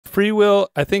free will,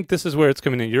 I think this is where it's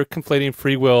coming in. You're conflating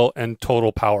free will and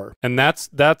total power. And that's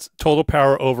total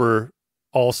power over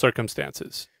all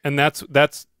circumstances. And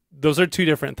those are two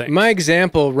different things. My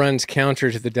example runs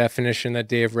counter to the definition that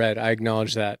Dave read. I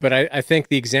acknowledge that. But I think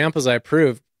the examples I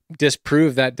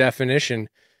disprove that definition.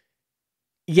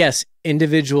 Yes,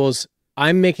 individuals,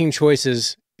 I'm making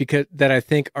choices that I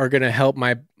think are going to help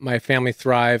my family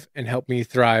thrive and help me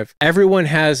thrive. Everyone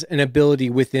has an ability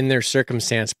within their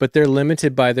circumstance, but they're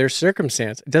limited by their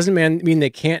circumstance. It doesn't mean they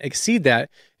can't exceed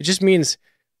that. It just means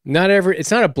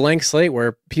it's not a blank slate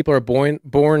where people are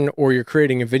born or you're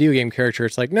creating a video game character.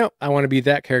 It's like, no, I want to be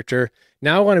that character.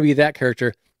 Now I want to be that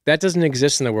character. That doesn't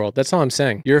exist in the world. That's all I'm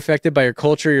saying. You're affected by your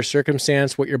culture, your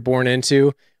circumstance, what you're born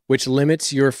into, which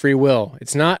limits your free will.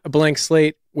 It's not a blank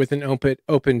slate with an open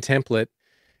template.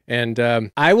 And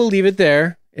I will leave it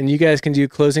there, and you guys can do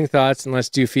closing thoughts, and let's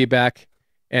do feedback.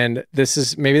 And this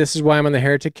is why I'm on the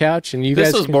heretic couch. And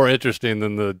this was more interesting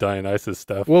than the Dionysus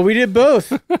stuff. Well, we did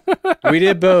both. We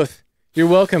did both. You're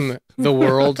welcome, the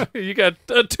world. You got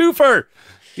a twofer.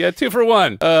 You got 2 for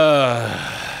 1.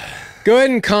 Go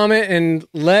ahead and comment and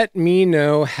let me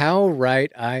know how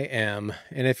right I am.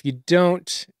 And if you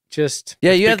don't,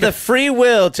 you have the free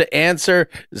will to answer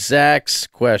Zach's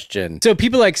question. So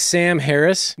people like Sam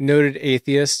Harris, noted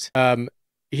atheist,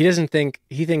 he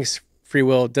thinks free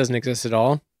will doesn't exist at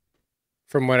all.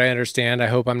 From what I understand, I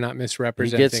hope I'm not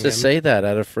misrepresenting him. He gets to say that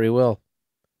out of free will.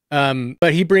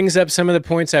 But he brings up some of the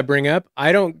points I bring up.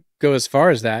 I don't go as far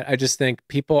as that. I just think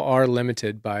people are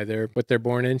limited by what they're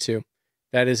born into.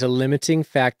 That is a limiting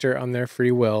factor on their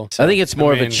free will. So, I think it's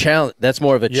more of a challenge. That's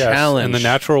more of a challenge. And the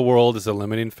natural world is a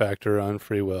limiting factor on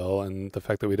free will, and the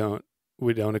fact that we don't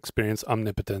experience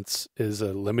omnipotence is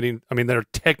a limiting. I mean, they're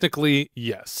technically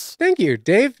yes. Thank you,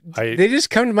 Dave. They just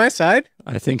come to my side.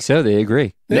 I think so. They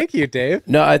agree. Thank you, Dave.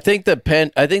 No, I think the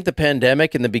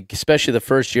pandemic and especially the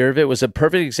first year of it was a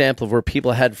perfect example of where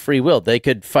people had free will. They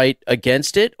could fight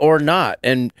against it or not,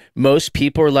 and most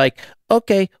people are like,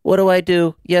 okay, what do I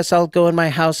do? Yes, I'll go in my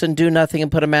house and do nothing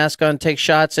and put a mask on, take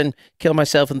shots and kill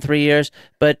myself in 3 years.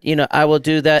 But, I will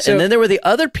do that. And then there were the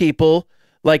other people,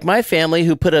 like my family,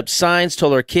 who put up signs,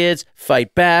 told our kids,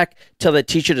 fight back, tell that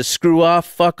teacher to screw off,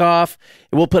 fuck off.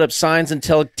 And we'll put up signs and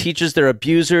tell teachers they're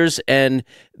abusers and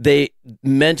they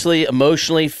mentally,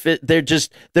 emotionally,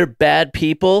 they're bad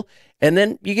people. And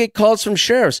then you get calls from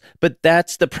sheriffs. But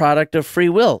that's the product of free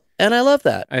will. And I love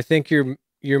that. I think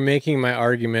you're making my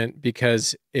argument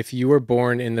because if you were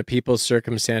born in the people's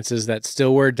circumstances that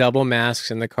still wear double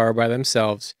masks in the car by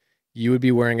themselves, you would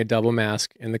be wearing a double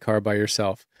mask in the car by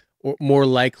yourself, or more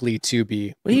likely to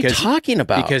be. What are you talking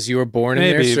about? Because you were born in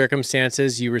their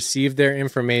circumstances, you received their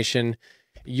information,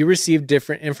 you received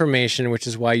different information, which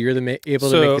is why you're able to make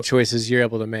the choices you're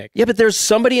able to make. Yeah, but there's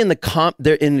somebody in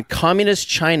in communist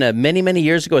China many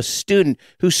years ago, a student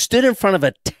who stood in front of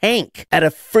a tank at a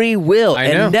free will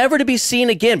and never to be seen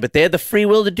again. But they had the free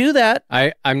will to do that.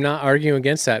 I'm not arguing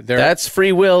against that. That's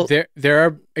free will. There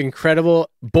are incredible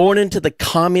born into the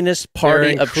Communist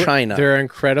Party of China. There are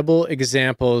incredible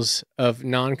examples of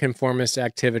nonconformist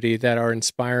activity that are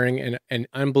inspiring and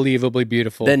unbelievably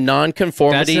beautiful. Then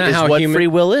nonconformity is what free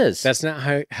will is. That's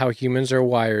not how humans are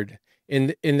wired.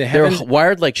 In the heavens, they're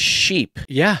wired like sheep.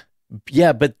 Yeah.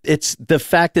 Yeah, but it's the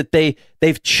fact that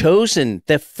they've chosen,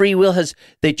 that free will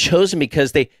they've chosen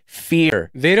because they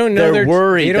fear. They don't know they're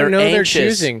worried. They don't know anxious. They're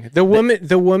choosing.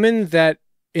 The woman that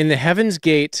in the Heaven's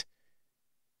Gate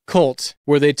cult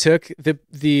where they took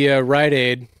the Rite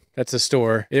Aid, that's a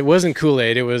store. It wasn't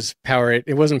Kool-Aid, it was Powerade.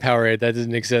 It wasn't Powerade, that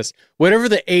didn't exist. Whatever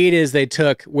the aid is they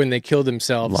took when they killed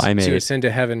themselves to ascend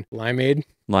to heaven. Limeade?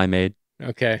 Limeade.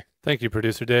 Okay. Thank you,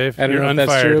 producer Dave. I don't know if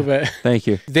that's true, but thank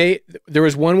you. There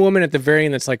was one woman at the very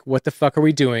end that's like, what the fuck are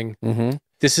we doing? Mm-hmm.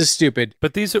 This is stupid.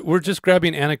 But we're just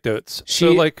grabbing anecdotes.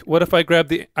 So like, what if I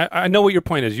grab I know what your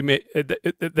point is. You may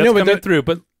that's coming through,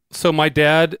 but so my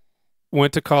dad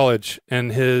went to college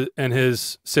and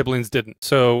his siblings didn't.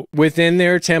 So within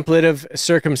their template of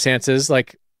circumstances,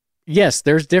 like, yes,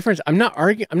 there's difference. I'm not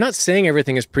arguing. I'm not saying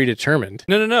everything is predetermined.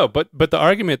 No. But the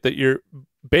argument that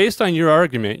based on your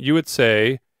argument, you would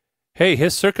say, hey,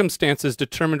 his circumstances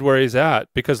determined where he's at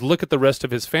because look at the rest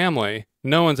of his family.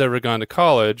 No one's ever gone to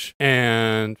college,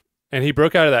 and he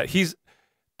broke out of that.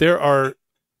 There are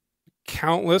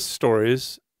countless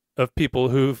stories of people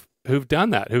who've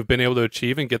done that, who've been able to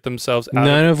achieve and get themselves out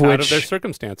of their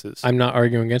circumstances. I'm not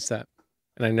arguing against that,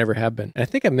 and I never have been. And I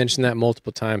think I've mentioned that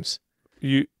multiple times.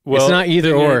 It's not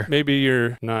either or. Maybe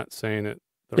you're not saying it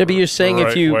Yeah, but you're saying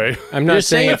if you, I'm not you're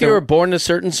saying if you the- were born in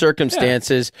certain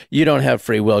circumstances, you don't have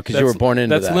free will because you were born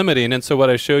into that. That's limiting. And so what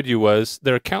I showed you was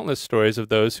there are countless stories of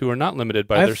those who are not limited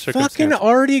by their circumstances. I fucking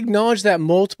already acknowledged that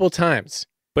multiple times.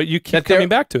 But you keep coming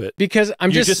back to it. Because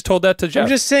you just told that to Jeff. I'm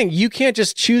just saying, you can't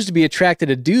just choose to be attracted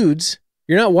to dudes.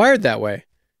 You're not wired that way.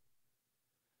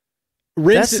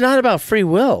 That's not about free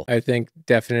will. I think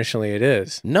definitionally it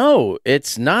is. No,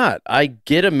 it's not. I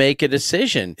get to make a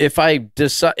decision. If I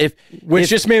decide, Which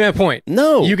just made my point.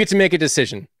 No. You get to make a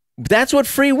decision. That's what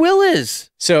free will is.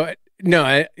 So,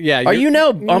 no, yeah. Are you now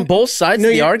on both sides of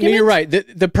the argument? No, you're right.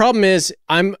 The problem is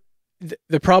I'm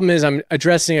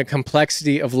addressing a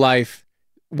complexity of life,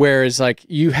 whereas like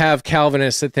you have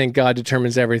Calvinists that think God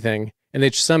determines everything, and they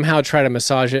somehow try to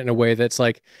massage it in a way that's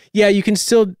like, yeah, you can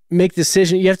still make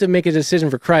decision. You have to make a decision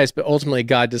for Christ, but ultimately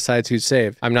God decides who's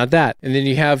saved. I'm not that. And then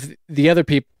you have the other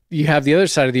people. You have the other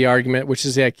side of the argument, which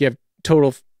is like you have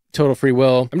total free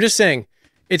will. I'm just saying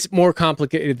it's more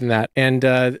complicated than that. And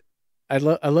I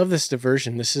love this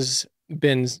diversion. This has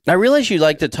been. I realize you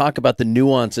like to talk about the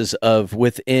nuances of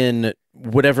within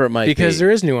whatever it might be. Because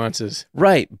there is nuances.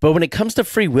 Right. But when it comes to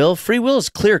free will is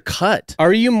clear cut.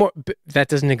 Are you more... That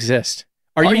doesn't exist.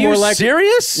 Are you more likely...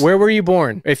 serious? Where were you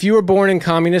born? If you were born in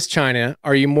communist China,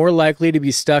 are you more likely to be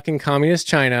stuck in communist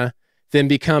China than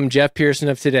become Jeff Pearson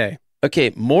of today?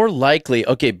 Okay, more likely,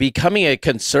 becoming a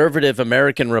conservative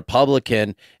American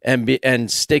Republican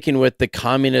and sticking with the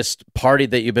Communist Party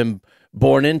that you've been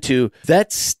born into,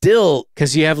 that's still...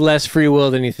 Because you have less free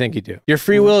will than you think you do. Your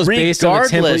free will is based on the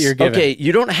template you're given. Okay,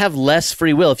 you don't have less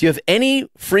free will. If you have any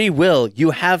free will,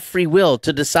 you have free will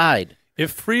to decide.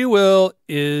 If free will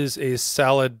is a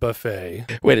salad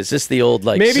buffet... Wait, is this the old,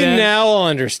 like... Maybe now I'll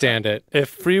understand it. If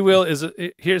free will is...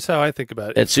 Here's how I think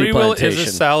about it. If free will is a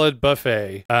salad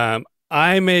buffet,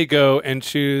 I may go and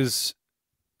choose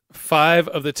 5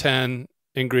 of the 10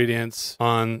 ingredients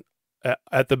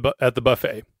at the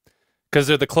buffet. Because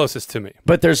they're the closest to me.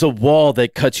 But there's a wall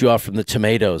that cuts you off from the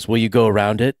tomatoes. Will you go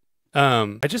around it?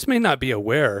 I just may not be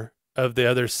aware of the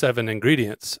other 7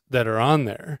 ingredients that are on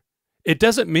there. It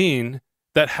doesn't mean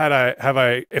that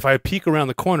if I peek around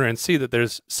the corner and see that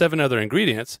there's 7 other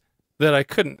ingredients, that I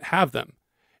couldn't have them.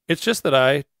 It's just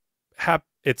that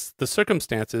it's the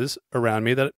circumstances around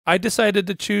me that I decided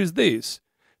to choose these.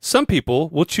 Some people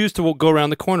will choose to go around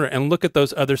the corner and look at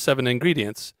those other 7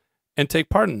 ingredients and take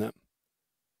part in them.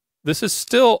 This is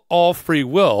still all free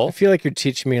will. I feel like you're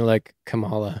teaching me like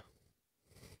Kamala.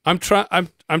 I'm trying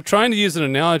to use an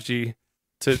analogy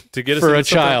to get us for into a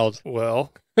child.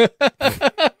 Well, hey,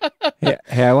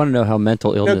 I want to know how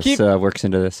mental illness works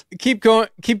into this. Keep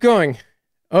going.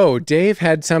 Oh, Dave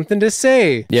had something to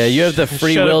say. Yeah, you have the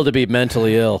free will to be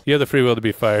mentally ill. You have the free will to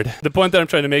be fired. The point that I'm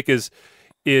trying to make is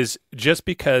just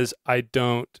because I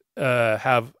don't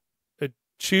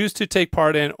choose to take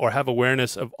part in or have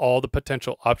awareness of all the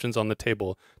potential options on the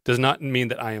table does not mean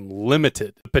that I am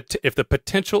limited. But if the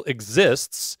potential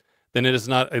exists, then it is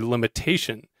not a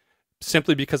limitation.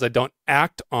 Simply because I don't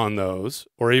act on those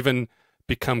or even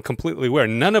become completely aware.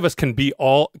 None of us can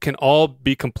all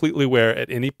be completely aware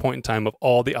at any point in time of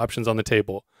all the options on the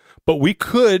table. But we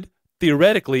could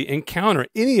theoretically encounter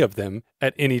any of them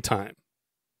at any time.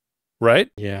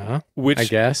 Right? Yeah. I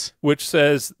guess. Which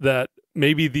says that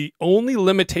maybe the only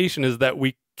limitation is that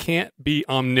we can't be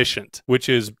omniscient, which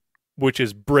is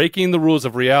breaking the rules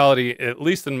of reality, at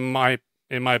least in my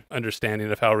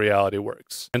understanding of how reality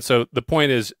works. And so the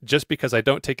point is, just because I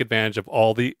don't take advantage of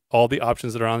all the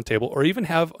options that are on the table, or even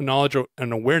have knowledge or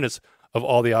an awareness of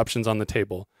all the options on the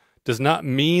table, does not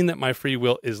mean that my free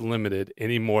will is limited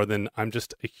any more than I'm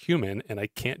just a human and I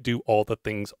can't do all the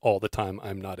things all the time.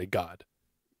 I'm not a god.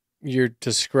 You're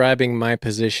describing my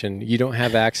position. You don't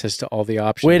have access to all the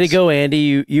options. Way to go,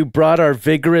 Andy. You brought our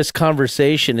vigorous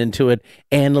conversation into an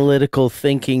analytical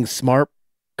thinking, smart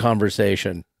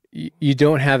conversation. You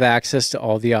don't have access to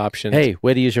all the options. Hey,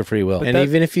 way to use your free will. And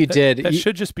even if you did... That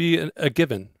should just be a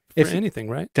given for anything,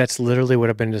 right? That's literally what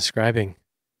I've been describing.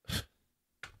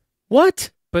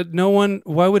 What? But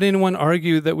why would anyone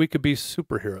argue that we could be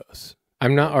superheroes?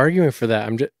 I'm not arguing for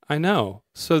that. I know.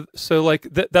 So like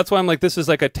that's why I'm like, this is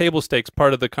like a table stakes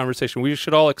part of the conversation. We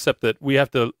should all accept that we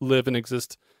have to live and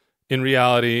exist in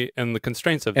reality and the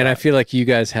constraints of that. And I feel like you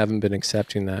guys haven't been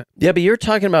accepting that. Yeah, but you're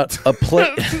talking about a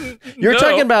place. You're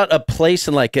talking about a place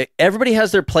in life. Everybody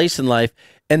has their place in life,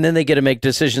 and then they get to make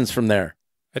decisions from there.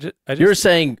 You're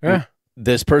saying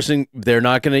this person, they're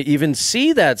not going to even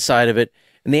see that side of it.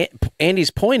 And Andy's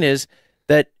point is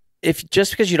that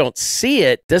just because you don't see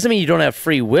it doesn't mean you don't have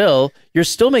free will. You're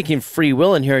still making free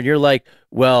will in here, and you're like,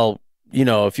 well,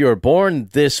 if you were born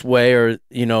this way, or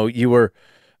you were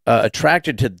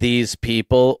attracted to these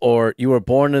people, or you were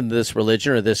born into this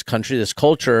religion or this country, this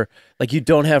culture, like you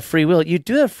don't have free will. You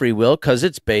do have free will because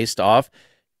it's based off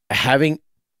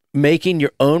making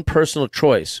your own personal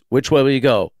choice. Which way will you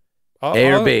go?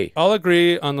 A or B? I'll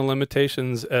agree on the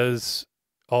limitations, as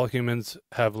all humans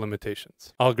have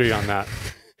limitations. I'll agree on that.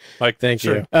 Like, thank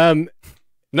sure. you.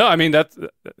 No, I mean that's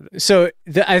so.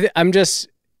 I'm just.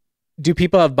 Do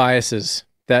people have biases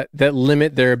that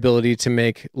limit their ability to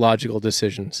make logical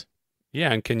decisions?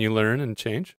 Yeah, and can you learn and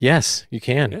change? Yes, you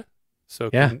can. Yeah.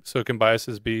 So can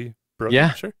biases be broken?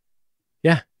 Yeah. Sure.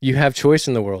 Yeah, you have choice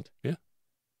in the world. Yeah.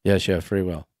 Yes, you have free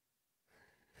will.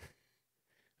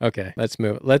 Okay, let's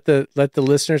move. Let the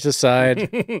listeners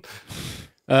decide.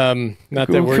 Not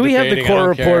that we're Can we have the debating, core I don't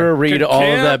reporter care. read all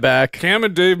of that back? Cam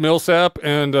and Dave Millsap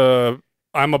and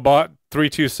I'm a bot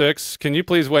 326. Can you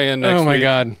please weigh in next week? Oh my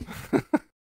God.